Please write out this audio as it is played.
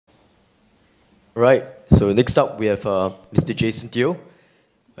Right. So next up we have Mr. Jason Teo.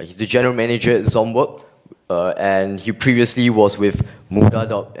 He's the general manager at ZomWork, and he previously was with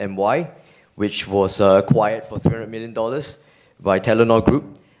Muda.my, which was acquired for $300 million by Telenor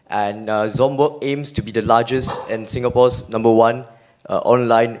Group. And ZomWork aims to be the largest and Singapore's #1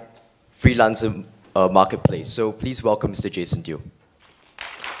 online freelancer marketplace. So please welcome Mr. Jason Teo.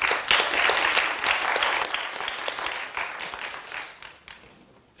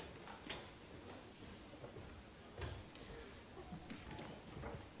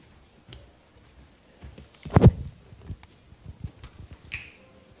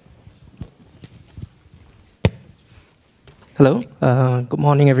 Hello, good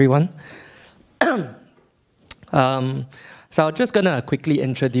morning, everyone. So I'm just gonna quickly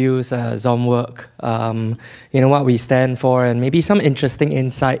introduce ZomWork, what we stand for, and maybe some interesting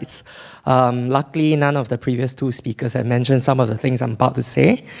insights. Luckily, none of the previous two speakers have mentioned some of the things I'm about to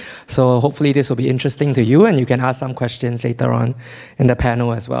say. So hopefully this will be interesting to you, and you can ask some questions later on in the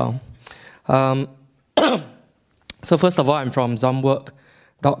panel as well. So first of all, I'm from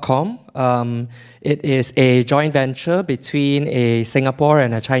ZomWork.com. It is a joint venture between a Singapore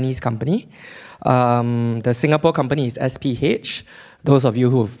and a Chinese company. The Singapore company is SPH. Those of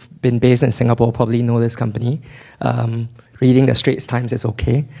you who've been based in Singapore probably know this company. Reading the Straits Times is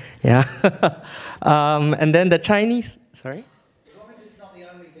okay. Yeah. And then the Chinese, sorry? As long as it's not the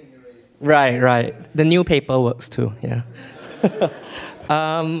only thing you read. Right. The new paper works too, yeah.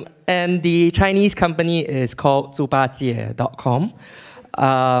 And the Chinese company is called ZBJ.com.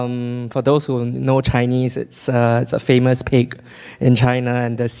 For those who know Chinese, it's a famous pig in China,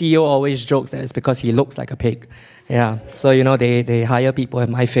 and the CEO always jokes that it's because he looks like a pig. Yeah, so they hire people at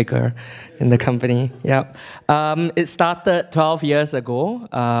my figure in the company. Yeah, it started 12 years ago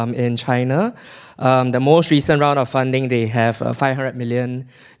in China. The most recent round of funding, they have 500 million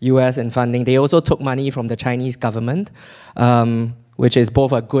US in funding. They also took money from the Chinese government, which is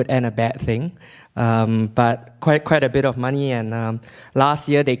both a good and a bad thing. But quite a bit of money, and last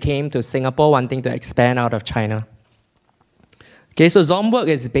year they came to Singapore wanting to expand out of China. Okay, so ZomWork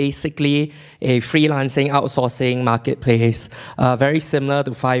is basically a freelancing outsourcing marketplace, very similar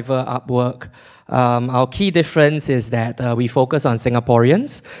to Fiverr, Upwork. Our key difference is that we focus on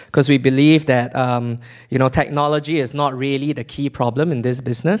Singaporeans, because we believe that technology is not really the key problem in this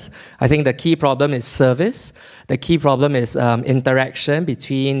business. I think the key problem is service. The key problem is interaction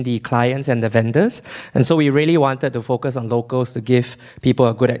between the clients and the vendors. And so we really wanted to focus on locals to give people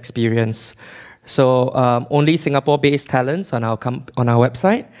a good experience. So only Singapore-based talents on our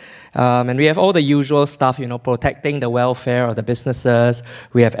website. And we have all the usual stuff, protecting the welfare of the businesses.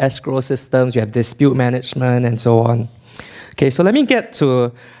 We have escrow systems, we have dispute management, and so on. Okay, so let me get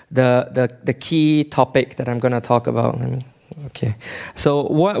to the key topic that I'm going to talk about. Okay, so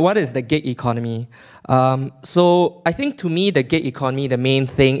what is the gig economy? So I think to me, the gig economy, the main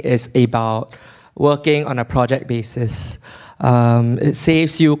thing is about working on a project basis. It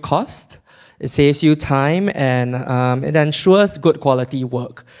saves you cost. It saves you time, and it ensures good quality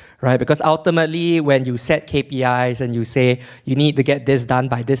work, right? Because ultimately, when you set KPIs and you say you need to get this done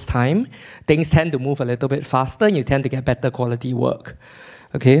by this time, things tend to move a little bit faster, and you tend to get better quality work.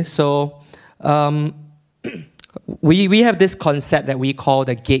 Okay, so we have this concept that we call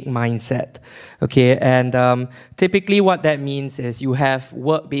the gig mindset. Okay, and typically what that means is you have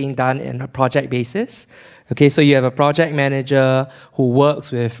work being done in a project basis. Okay, so you have a project manager who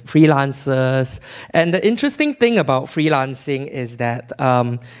works with freelancers. And the interesting thing about freelancing is that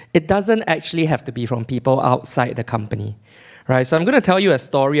it doesn't actually have to be from people outside the company. Right, so I'm going to tell you a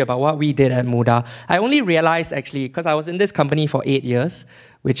story about what we did at Muda. I only realized, actually, because I was in this company for 8 years,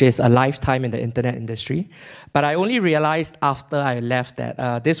 which is a lifetime in the internet industry, but I only realized after I left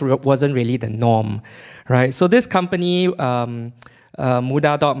that this wasn't really the norm. Right, so this company,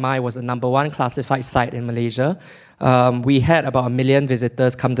 Muda.my, was the #1 classified site in Malaysia. We had about 1 million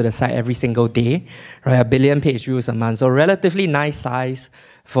visitors come to the site every single day, right? 1 billion page views a month, so relatively nice size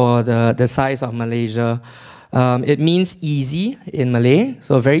for the size of Malaysia. It means easy in Malay,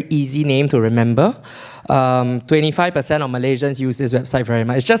 so a very easy name to remember. 25% of Malaysians use this website very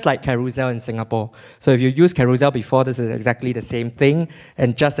much. It's just like Carousel in Singapore. So if you used Carousel before, this is exactly the same thing,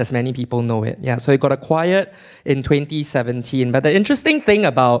 and just as many people know it. Yeah, so it got acquired in 2017. But the interesting thing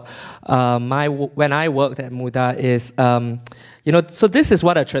about when I worked at Muda is, so this is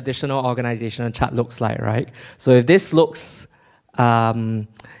what a traditional organizational chart looks like, right? So if this looks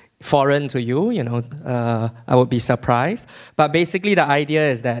foreign to you, I would be surprised. But basically the idea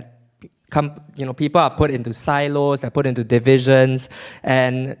is that people are put into silos, they're put into divisions,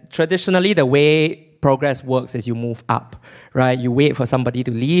 and traditionally the way progress works is you move up, right? You wait for somebody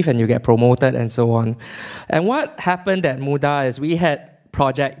to leave and you get promoted and so on. And what happened at Muda is we had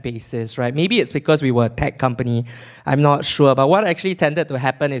project basis, right? Maybe it's because we were a tech company, I'm not sure. But what actually tended to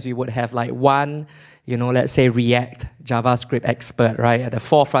happen is we would have like one, let's say React, JavaScript expert, right, at the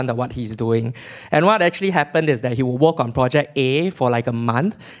forefront of what he's doing. And what actually happened is that he would work on project A for like a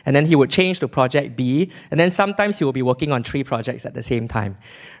month, and then he would change to project B, and then sometimes he will be working on 3 projects at the same time,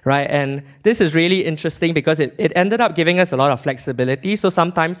 right? And this is really interesting because it ended up giving us a lot of flexibility. So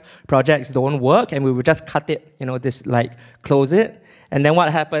sometimes projects don't work, and we would just cut it, close it. And then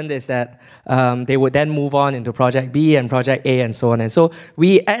what happened is that they would then move on into project B and project A and so on. And so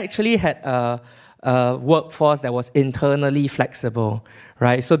we actually had a workforce that was internally flexible,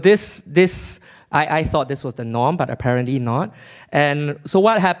 right? So I thought this was the norm, but apparently not. And so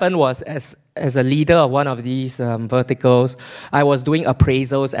what happened was, as a leader of one of these verticals, I was doing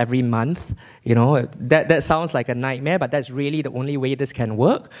appraisals every month. That sounds like a nightmare, but that's really the only way this can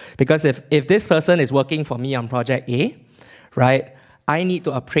work. Because if this person is working for me on project A, right, I need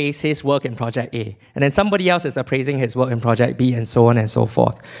to appraise his work in project A, and then somebody else is appraising his work in project B, and so on and so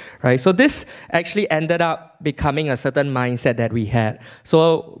forth, right? So this actually ended up becoming a certain mindset that we had.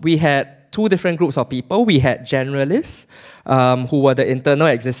 So we had 2 different groups of people. We had generalists, who were the internal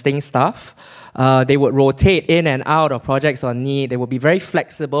existing staff. They would rotate in and out of projects on need. They would be very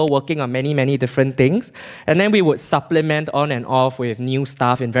flexible, working on many, many different things. And then we would supplement on and off with new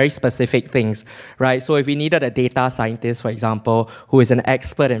staff in very specific things, right? So if we needed a data scientist, for example, who is an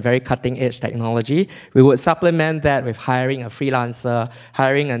expert in very cutting-edge technology, we would supplement that with hiring a freelancer,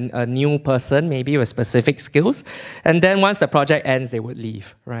 hiring a new person, maybe with specific skills. And then once the project ends, they would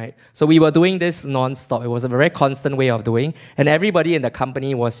leave, right? So we were doing this non-stop. It was a very constant way of doing, and everybody in the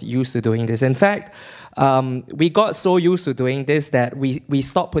company was used to doing this. In fact, we got so used to doing this that we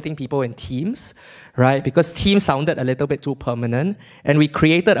stopped putting people in teams, right? Because teams sounded a little bit too permanent, and we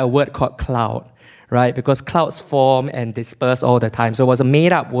created a word called cloud, right? Because clouds form and disperse all the time. So it was a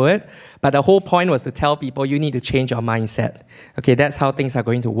made-up word, but the whole point was to tell people you need to change your mindset. Okay, that's how things are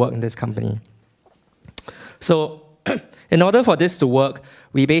going to work in this company. So in order for this to work,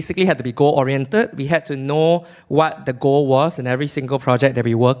 we basically had to be goal-oriented. We had to know what the goal was in every single project that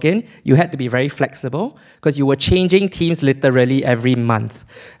we work in. You had to be very flexible because you were changing teams literally every month.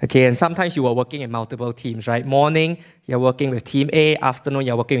 Okay, and sometimes you were working in multiple teams, right? Morning, you're working with team A. Afternoon,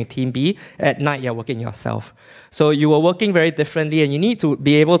 you're working with team B. At night, you're working yourself. So you were working very differently, and you need to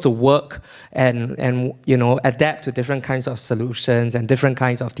be able to work and adapt to different kinds of solutions and different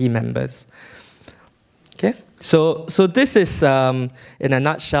kinds of team members. Okay. So this is, in a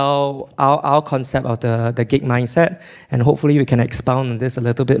nutshell, our concept of the gig mindset, and hopefully we can expound on this a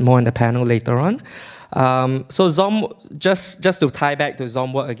little bit more in the panel later on. So just to tie back to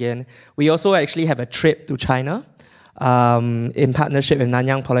ZomWork again, we also actually have a trip to China in partnership with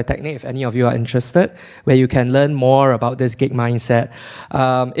Nanyang Polytechnic, if any of you are interested, where you can learn more about this gig mindset.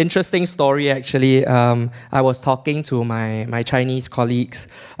 Interesting story, actually. I was talking to my Chinese colleagues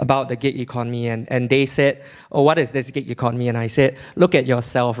about the gig economy, and they said, oh, what is this gig economy? And I said, look at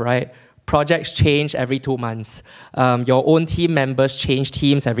yourself, right? Projects change every 2 months. Your own team members change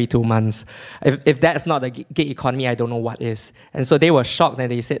teams every 2 months. If that's not the gig economy, I don't know what is. And so they were shocked,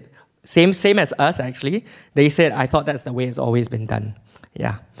 and they said, same as us, actually. They said, I thought that's the way it's always been done.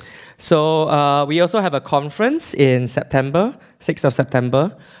 Yeah. So we also have a conference in September, 6th of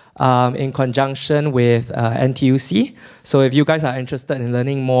September, in conjunction with NTUC. So if you guys are interested in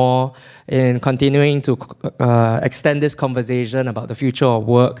learning more, in continuing to extend this conversation about the future of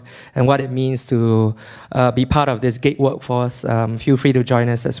work and what it means to be part of this gig workforce, feel free to join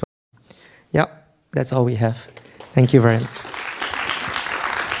us as well. Yep, that's all we have. Thank you very much.